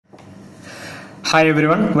Hi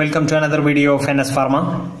everyone, welcome to another video of NS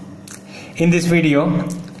Pharma. In this video,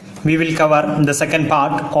 we will cover the second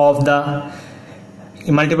part of the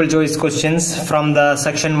multiple choice questions from the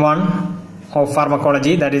section 1 of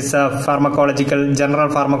pharmacology, that is general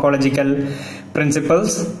pharmacological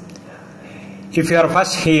principles. If you are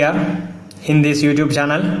first here in this YouTube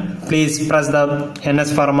channel, please press the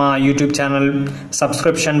NS Pharma YouTube channel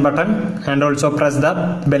subscription button and also press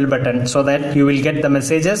the bell button so that you will get the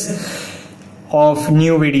messages of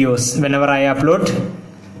new videos whenever I upload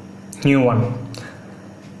new one.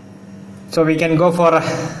 So we can go for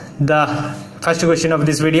the first question of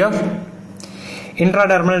this video.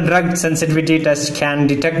 Intradermal drug sensitivity test can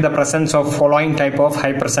detect the presence of following type of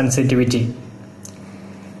hypersensitivity.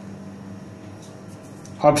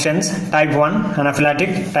 Options: type 1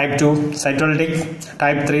 anaphylactic, type 2 cytolytic,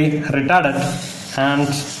 type 3 retarded, and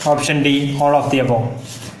option D all of the above.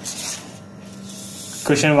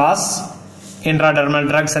 Question was intradermal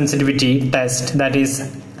drug sensitivity test, that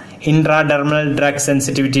is intradermal drug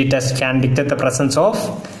sensitivity test can detect the presence of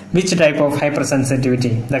which type of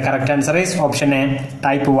hypersensitivity. The correct answer is option A,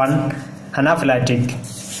 type 1 anaphylactic.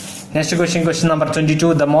 Next question, question number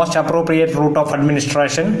 22. The most appropriate route of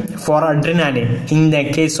administration for adrenaline in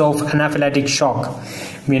the case of anaphylactic shock.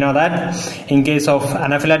 We know that in case of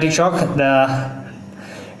anaphylactic shock,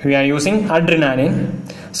 we are using adrenaline.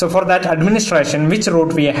 So for that administration, which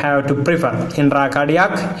route we have to prefer?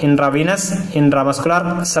 Intracardiac, intravenous,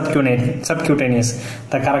 intramuscular, subcutaneous.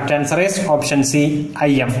 The correct answer is option C,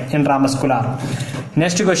 IM, intramuscular.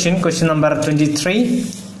 Next question, question number 23.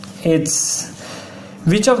 It's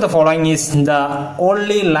which of the following is the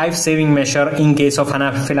only life-saving measure in case of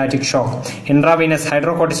anaphylactic shock? Intravenous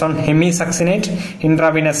hydrocortisone hemisuccinate,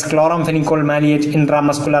 intravenous chloramphenicol maleate,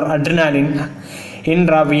 intramuscular adrenaline,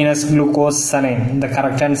 intravenous glucose saline. The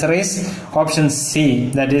correct answer is option C,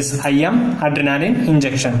 that is IM, adrenaline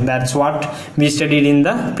injection. That's what we studied in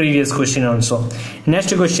the previous question also.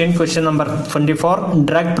 Next question, question number 24.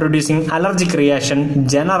 Drug producing allergic reaction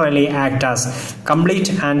generally act as complete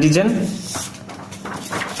antigen,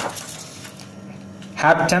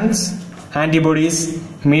 haptens, antibodies,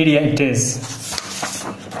 mediators.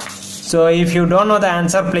 So if you don't know the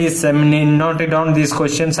answer, please note it down these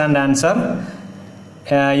questions and answer.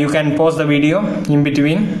 You can pause the video in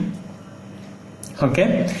between.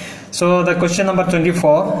 Okay, so the question number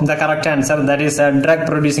 24, the correct answer, that is drug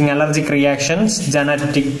producing allergic reactions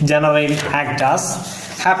generally act as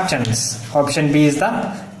haptens. Option B is the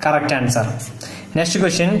correct answer. Next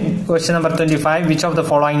question, question number 25. Which of the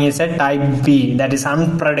following is a type B, that is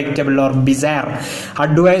unpredictable or bizarre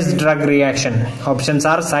adverse drug reaction? Options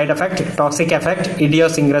are side effect, toxic effect,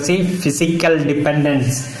 idiosyncrasy, physical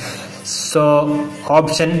dependence. So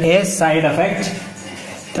option A, side effect,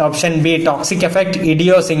 option B, toxic effect,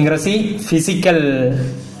 idiosyncrasy, physical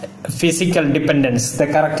dependence. The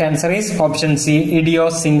correct answer is option C,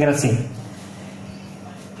 idiosyncrasy.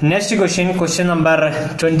 Next question, question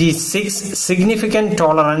number 26. Significant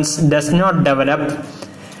tolerance does not develop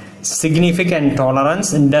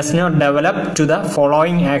to the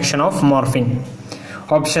following action of morphine.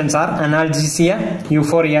 Options are analgesia,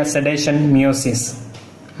 euphoria, sedation, meiosis.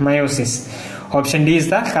 Option D is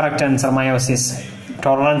the correct answer, meiosis.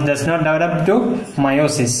 Tolerance does not develop to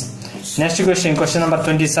meiosis. Next question, question number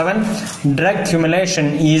 27. Drug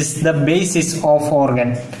accumulation is the basis of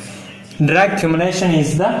organ. Drug accumulation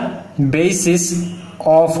is the basis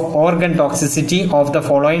of organ toxicity of the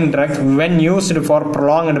following drug when used for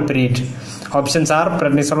prolonged period. Options are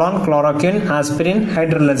prednisolone, chloroquine, aspirin,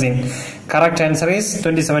 hydralazine. Correct answer is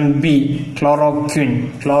 27B,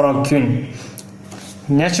 chloroquine.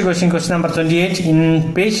 Next question, question number 28.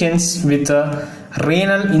 In patients with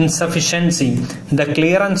renal insufficiency, the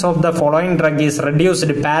clearance of the following drug is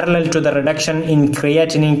reduced parallel to the reduction in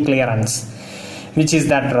creatinine clearance. Which is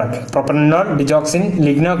that drug? Propranolol, digoxin,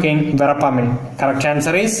 lignocaine, verapamil. Correct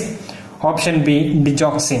answer is option B,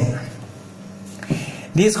 digoxin.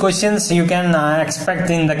 These questions you can expect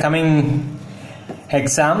in the coming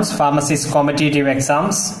exams, pharmacist competitive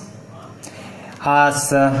exams,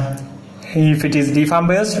 as if it is D-Pharm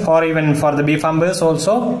based or even for the B-Pharm based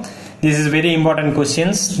also. This is very important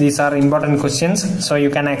questions. These are important questions. So you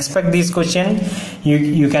can expect this question.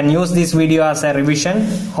 You can use this video as a revision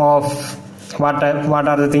of what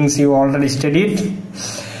are the things you already studied.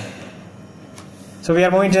 So we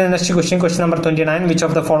are moving to the next question, question number 29. Which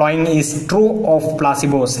of the following is true of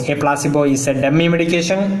placebos? A placebo is a dummy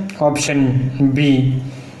medication. Option B,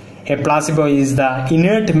 a placebo is the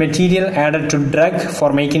inert material added to drug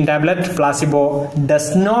for making tablet. Placebo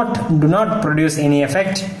do not produce any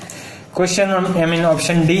effect.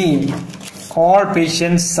 Option D, all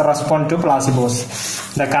patients respond to placebos.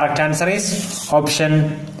 The correct answer is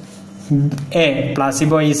option A.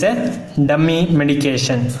 Placebo is a dummy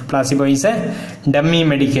medication. Placebo is a dummy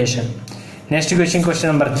medication. Next question, question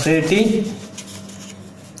number 30.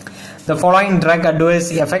 The following drug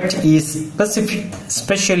adverse effect is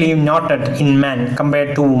specially noted in man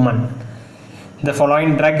compared to woman. The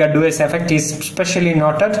following drug adverse effect is specially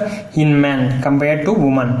noted in man compared to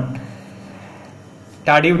woman.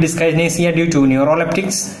 Tardive dyskinesia due to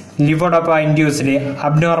neuroleptics, levodopa-induced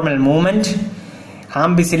abnormal movement,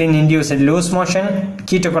 ampicillin-induced loose motion,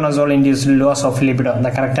 ketoconazole-induced loss of libido. The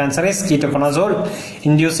correct answer is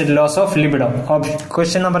ketoconazole-induced loss of libido.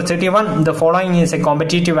 Question number 31. The following is a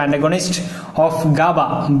competitive antagonist of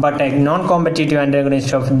GABA but a non-competitive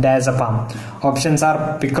antagonist of diazepam. Options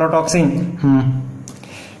are picrotoxin,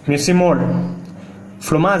 mucimol,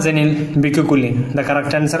 flumazenil, bicuculin. The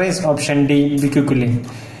correct answer is option D, bicuculin.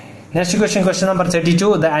 Next question, question number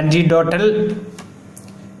 32. The antidotal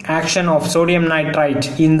action of sodium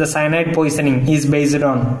nitrite in the cyanide poisoning is based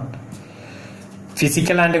on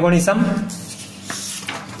physical antagonism,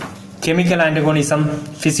 chemical antagonism,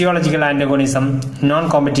 physiological antagonism,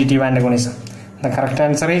 non-competitive antagonism. The correct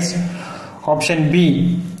answer is option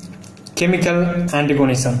B, chemical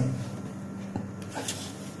antagonism.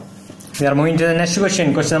 We are moving to the next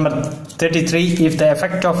question, question number 33. If the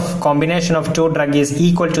effect of combination of two drugs is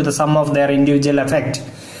equal to the sum of their individual effect,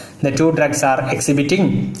 the two drugs are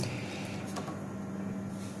exhibiting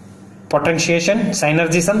potentiation,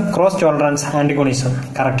 synergism, cross tolerance, antagonism.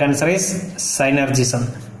 Correct answer is synergism.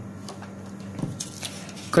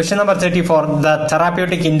 Question number 34. The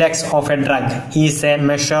therapeutic index of a drug is a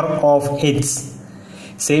measure of its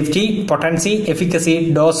safety, potency,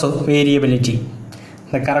 efficacy, dose variability.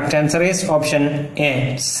 The correct answer is option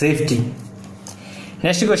A, safety.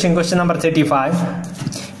 Next question, question number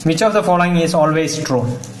 35. Which of the following is always true?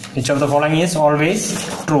 Which of the following is always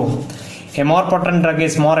true? A more potent drug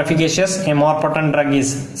is more efficacious. A more potent drug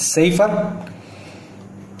is safer.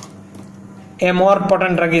 A more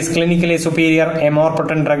potent drug is clinically superior. A more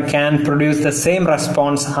potent drug can produce the same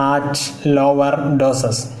response at lower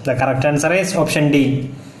doses. The correct answer is option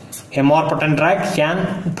D. A more potent drug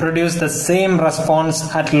can produce the same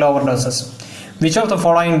response at lower doses. Which of the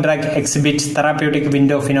following drug exhibits therapeutic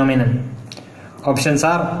window phenomenon? Options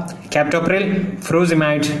are captopril,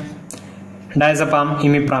 furosemide, diazepam,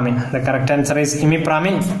 imipramine. The correct answer is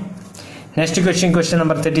imipramine. Next question, question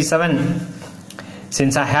number 37.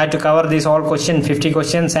 Since I had to cover this all question, 50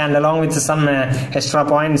 questions, and along with some extra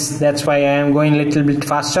points, that's why I am going a little bit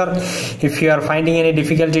faster. If you are finding any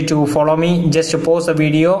difficulty to follow me, just pause the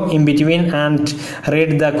video in between and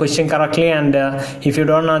read the question correctly, and if you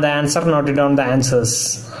don't know the answer, note it down the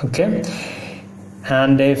answers. Okay,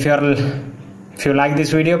 and if you like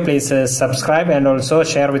this video, please subscribe and also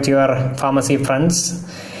share with your pharmacy friends.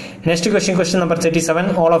 Next question, question number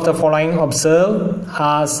 37. All of the following observe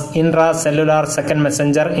as intracellular second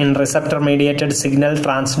messenger in receptor mediated signal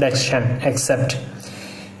transduction except.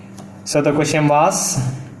 So the question was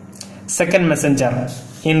second messenger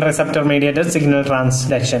in receptor mediated signal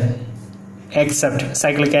transduction except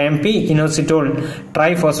cyclic AMP, inositol,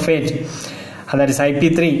 triphosphate, and that is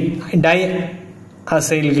IP3,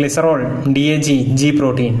 diacylglycerol, DAG, G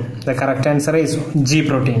protein. The correct answer is G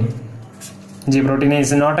protein. G protein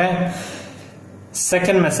is not a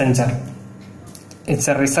second messenger, it's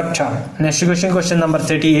a receptor. Next question, question number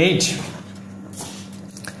 38.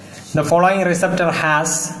 The following receptor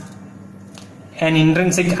has an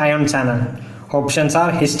intrinsic ion channel. Options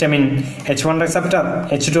are histamine, H1 receptor,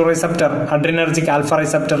 H2 receptor, adrenergic alpha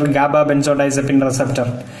receptor, GABA benzodiazepine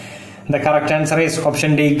receptor. The correct answer is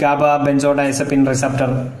option D, GABA benzodiazepine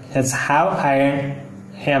receptor. Let's have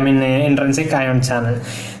intrinsic ion channel.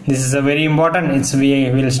 This is a very important. We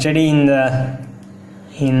will study in the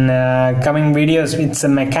coming videos. It's a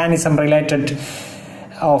mechanism related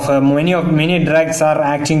of many drugs are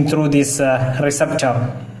acting through this receptor,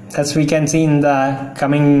 as we can see in the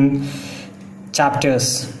coming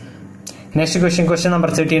chapters. Next question, question number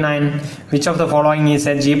 39. Which of the following is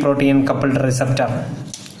a G protein coupled receptor?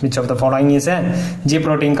 Which of the following is a G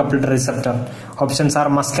protein coupled receptor? Options are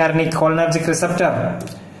muscarinic cholinergic receptor,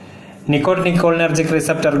 nicotinic cholinergic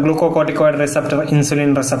receptor, glucocorticoid receptor,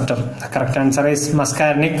 insulin receptor. The correct answer is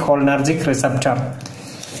muscarinic cholinergic receptor.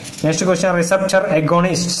 Next question, receptor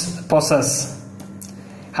agonists possess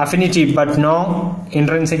affinity but no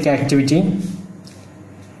intrinsic activity,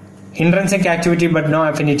 intrinsic activity but no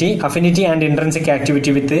affinity, affinity and intrinsic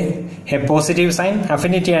activity with a positive sign,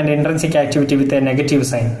 affinity and intrinsic activity with a negative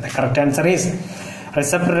sign. The correct answer is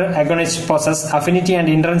receptor agonists possess affinity and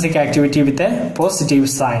intrinsic activity with a positive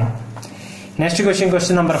sign. Next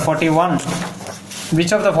question number 41.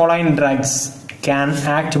 Which of the following drugs can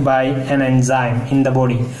act by an enzyme in the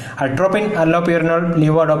body? Atropine, allopurinol,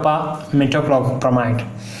 levodopa, metoclopramide.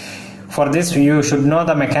 For this you should know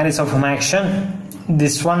the mechanism of action.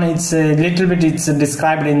 This one, it's a little bit, it's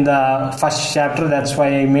described in the first chapter, that's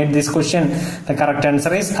why I made this question. The correct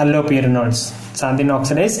answer is allopurinols, xanthine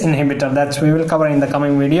oxidase inhibitor. That's we will cover in the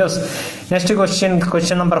coming videos. Next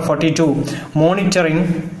question number 42.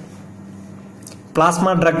 Monitoring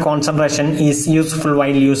plasma drug concentration is useful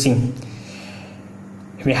while using.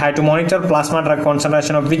 We have to monitor plasma drug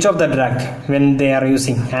concentration of which of the drug when they are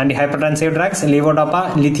using? Antihypertensive drugs,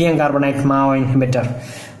 levodopa, lithium carbonate MAO inhibitor.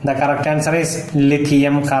 The correct answer is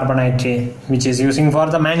lithium carbonate, which is using for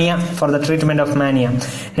the mania, for the treatment of mania.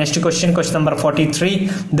 Next question number 43.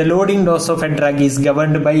 The loading dose of a drug is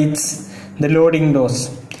governed by the loading dose,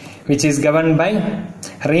 which is governed by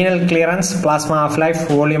renal clearance, plasma half-life,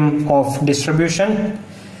 volume of distribution,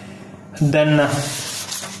 then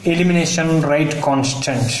elimination rate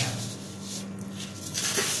constant.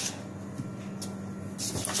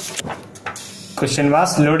 Question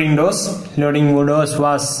was loading dose. Loading dose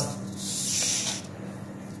was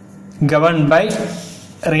governed by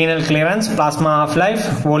renal clearance, plasma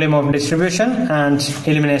half-life, volume of distribution, and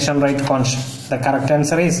elimination rate constant. The correct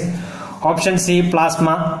answer is option C,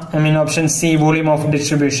 option C, volume of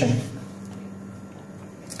distribution.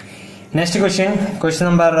 Next question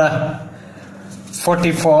number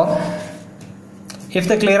 44. If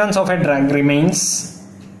the clearance of a drug remains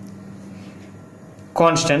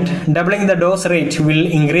constant, doubling the dose rate will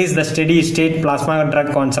increase the steady state plasma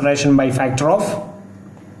drug concentration by factor of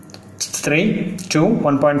 3, 2,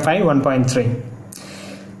 1.5, 1.3.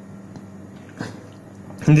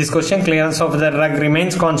 In this question, clearance of the drug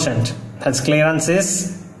remains constant. That's clearance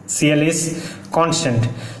is CL is constant.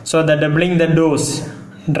 So the doubling the dose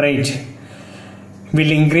rate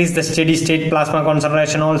will increase the steady state plasma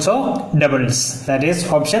concentration also doubles. That is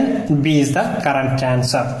option B is the correct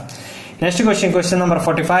answer. Next question number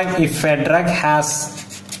 45. If a drug has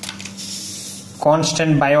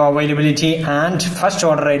constant bioavailability and first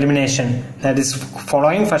order elimination, that is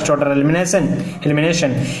following first order elimination,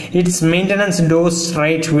 its maintenance dose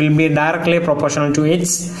rate will be directly proportional to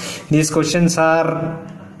its. These questions are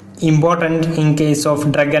important in case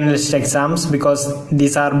of drug analyst exams because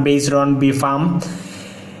these are based on B.Pharm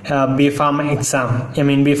exam,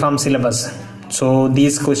 B.Pharm syllabus. So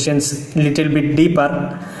these questions little bit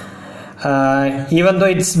deeper. Even though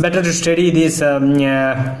it's better to study these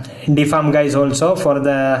D.Pharm guys also for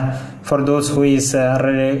those who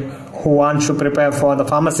want to prepare for the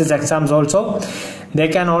pharmacist exams also, they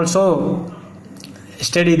can also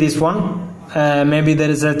study this one. Maybe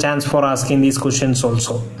there is a chance for asking these questions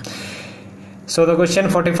also. So the question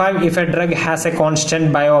 45. If a drug has a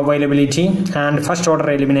constant bioavailability and first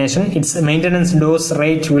order elimination, its maintenance dose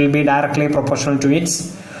rate will be directly proportional to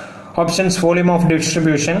its options: volume of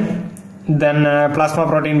distribution, then plasma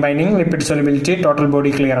protein binding, lipid solubility, total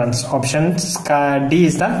body clearance. Options D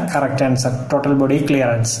is the correct answer, total body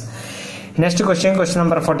clearance. Next question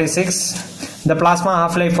number 46. The plasma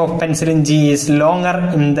half-life of penicillin G is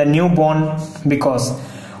longer in the newborn because.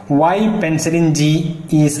 Why penicillin G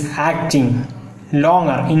is acting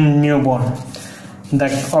longer in newborn? The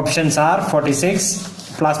options are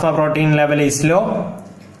 46. Plasma protein level is low,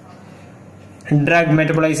 drug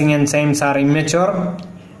metabolizing enzymes are immature,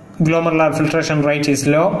 glomerular filtration rate is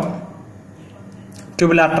low,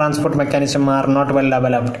 tubular transport mechanism are not well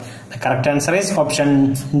developed. The correct answer is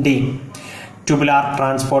option D. Tubular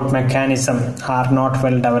transport mechanism are not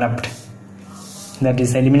well developed. That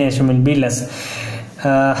is, elimination will be less.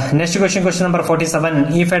 Next question number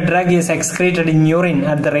 47. If a drug is excreted in urine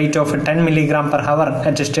at the rate of 10 mg per hour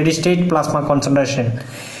at a steady state plasma concentration,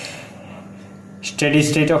 steady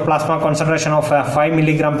state of plasma concentration of 5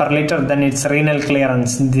 mg per liter, then it's renal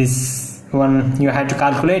clearance. This one you have to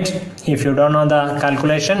calculate. If you don't know the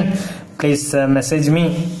calculation, please message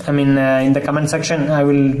me. In the comment section. I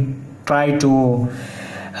will try to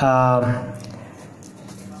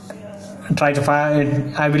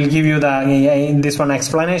find. I will give you the this one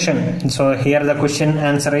explanation. So here the question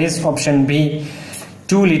answer is option B,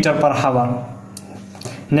 2 liter per hour.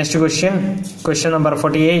 Next question number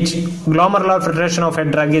 48. Glomerular filtration of a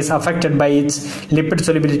drug is affected by its lipid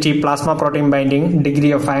solubility, plasma protein binding,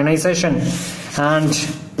 degree of ionization, and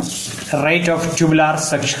rate of tubular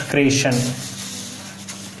secretion.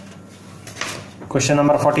 Question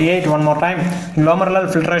number 48 one more time.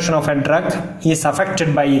 Glomerular filtration of a drug is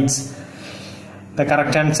affected by its. The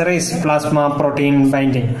correct answer is plasma protein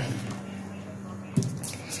binding.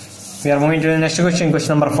 We are moving to the next question,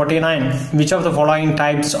 question number 49. Which of the following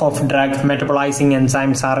types of drug metabolizing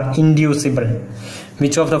enzymes are inducible?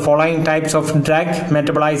 Which of the following types of drug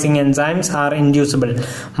metabolizing enzymes are inducible?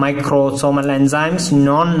 Microsomal enzymes,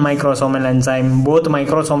 non-microsomal enzyme, both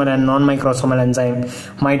microsomal and non-microsomal enzyme,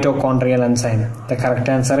 mitochondrial enzyme. The correct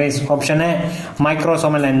answer is option A.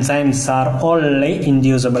 Microsomal enzymes are only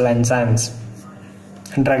inducible enzymes.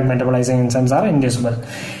 Drug metabolizing enzymes are inducible.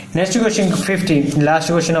 Next question 50, last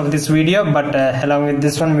question of this video, but along with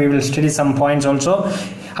this one we will study some points also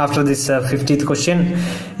after this 50th question.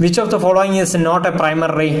 Which of the following is not a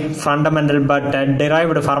primary fundamental but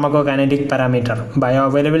derived pharmacokinetic parameter?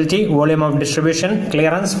 Bioavailability, volume of distribution,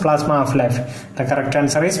 clearance, plasma half-life. The correct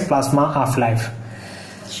answer is plasma half-life.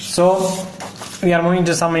 So we are moving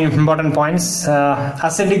to some important points.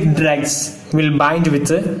 Acidic drugs will bind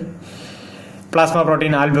with plasma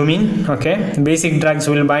protein albumin. Okay, basic drugs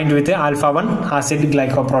will bind with alpha 1 acid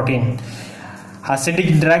glycoprotein.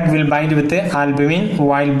 Acidic drug will bind with albumin,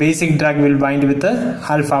 while basic drug will bind with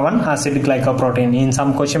alpha 1 acid glycoprotein. In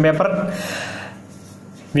some question paper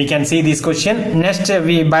we can see this question. Next,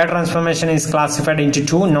 biotransformation is classified into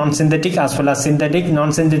two, non-synthetic as well as synthetic.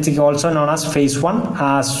 Non-synthetic also known as phase 1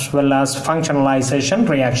 as well as functionalization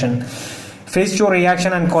reaction. Phase 2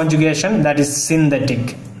 reaction and conjugation, that is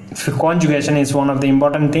synthetic. Conjugation is one of the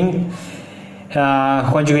important thing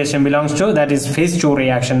conjugation belongs to, that is phase 2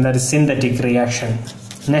 reaction, that is synthetic reaction.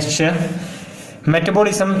 Next,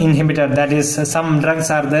 metabolism inhibitor, that is some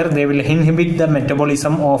drugs are there, they will inhibit the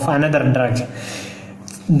metabolism of another drug.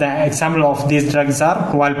 The example of these drugs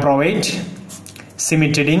are valproate,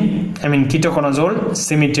 cimetidine, ketoconazole,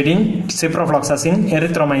 cimetidine, ciprofloxacin,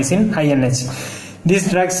 erythromycin, INH.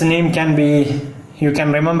 These drugs name can be, you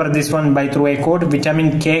can remember this one by through a code.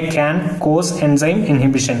 Vitamin K can cause enzyme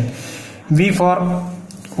inhibition. V for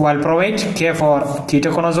valproate, K for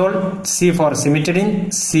ketoconazole, C for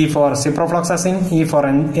cimetidine, C for ciprofloxacin, E for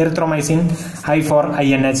erythromycin, I for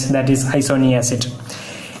INH, that is isoniatic acid.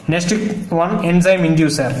 Next one, enzyme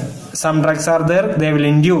inducer. Some drugs are there, they will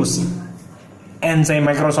induce enzyme,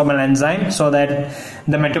 microsomal enzyme, so that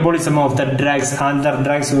the metabolism of the drugs, other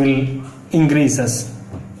drugs will increases.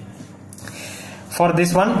 For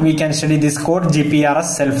this one we can study this code: GPRS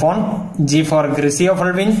cell phone, G for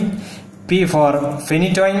griseofulvin, P for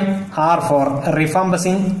phenytoin, R for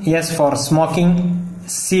rifampicin, S for smoking,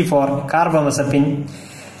 C for carbamazepine,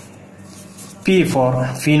 P for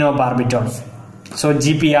phenobarbital. So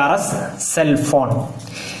GPRS cell phone.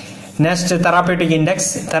 Next, therapeutic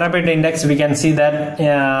index. Therapeutic index, we can see that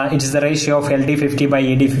it is the ratio of LD50 by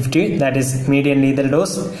ED50, that is median lethal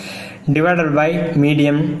dose divided by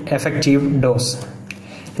medium effective dose.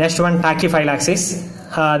 Next one,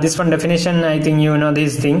 tachyphylaxis. This one definition, I think you know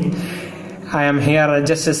this thing. I am here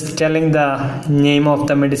just telling the name of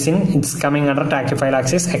the medicine. It's coming under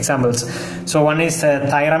tachyphylaxis. Examples. So one is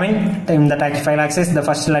thiramine. In the tachyphylaxis, the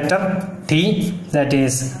first letter T, that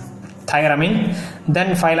is thiramine.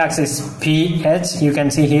 Then phylaxis, PH. You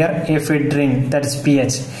can see here ephedrine, that is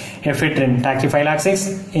PH. Ephedrine.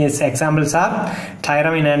 Tachyphylaxis is examples are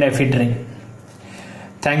thiramine and ephedrine.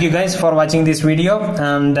 Thank you guys for watching this video,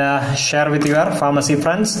 and share with your pharmacy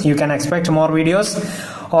friends. You can expect more videos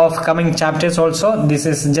of coming chapters also. This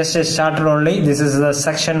is just a starter only. This is the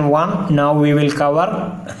section 1. Now we will cover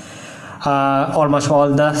almost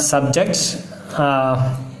all the subjects.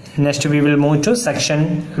 Next we will move to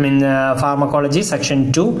section pharmacology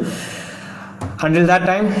section 2. Until that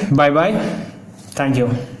time, bye bye. Thank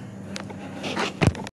you.